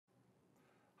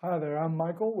Hi there, I'm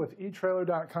Michael with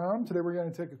etrailer.com. Today we're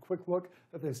going to take a quick look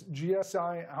at this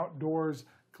GSI Outdoors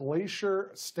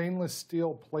Glacier stainless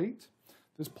steel plate.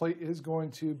 This plate is going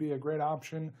to be a great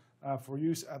option for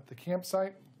use at the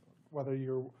campsite, whether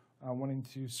you're wanting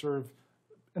to serve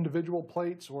individual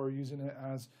plates or using it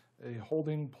as a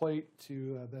holding plate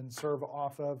to then serve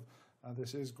off of.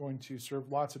 This is going to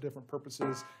serve lots of different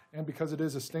purposes, and because it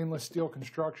is a stainless steel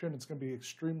construction, it's going to be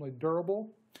extremely durable.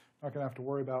 Not going to have to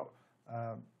worry about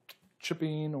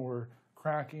chipping or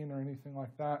cracking or anything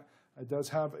like that. It does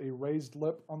have a raised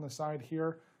lip on the side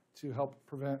here to help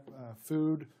prevent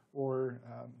food or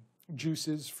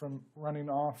juices from running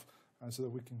off so that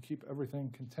we can keep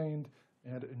everything contained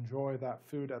and enjoy that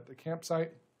food at the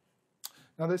campsite.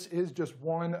 Now this is just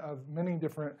one of many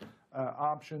different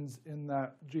options in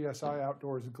that GSI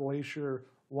Outdoors Glacier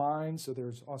line. So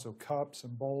there's also cups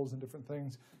and bowls and different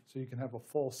things. So you can have a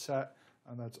full set,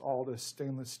 and that's all this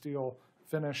stainless steel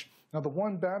finish. Now the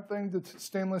one bad thing to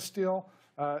stainless steel,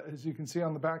 as you can see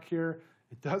on the back here,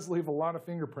 it does leave a lot of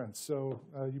fingerprints. So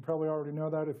you probably already know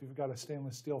that if you've got a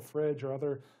stainless steel fridge or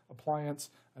other appliance.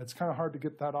 It's kind of hard to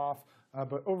get that off.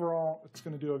 But overall, it's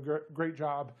going to do a great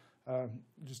job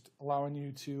just allowing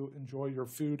you to enjoy your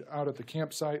food out at the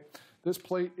campsite. This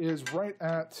plate is right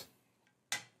at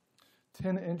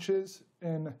 10 inches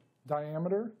in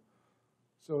diameter.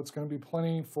 So it's going to be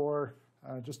plenty for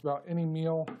just about any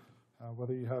meal,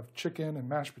 whether you have chicken and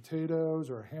mashed potatoes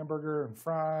or a hamburger and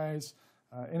fries.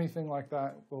 Anything like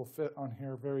that will fit on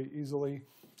here very easily.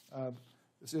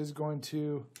 This is going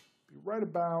to be right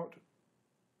about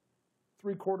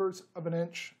 3/4 of an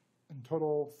inch in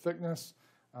total thickness.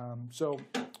 So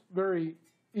very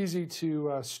easy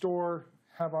to store,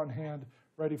 have on hand,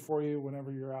 ready for you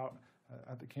whenever you're out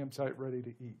at the campsite ready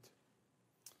to eat.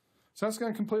 So that's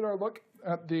going to complete our look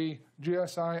at the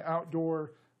GSI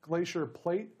Outdoor Glacier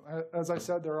plate. As I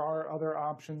said, there are other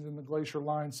options in the Glacier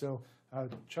line, so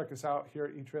check us out here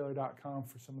at etrailer.com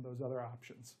for some of those other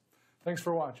options. Thanks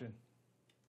for watching.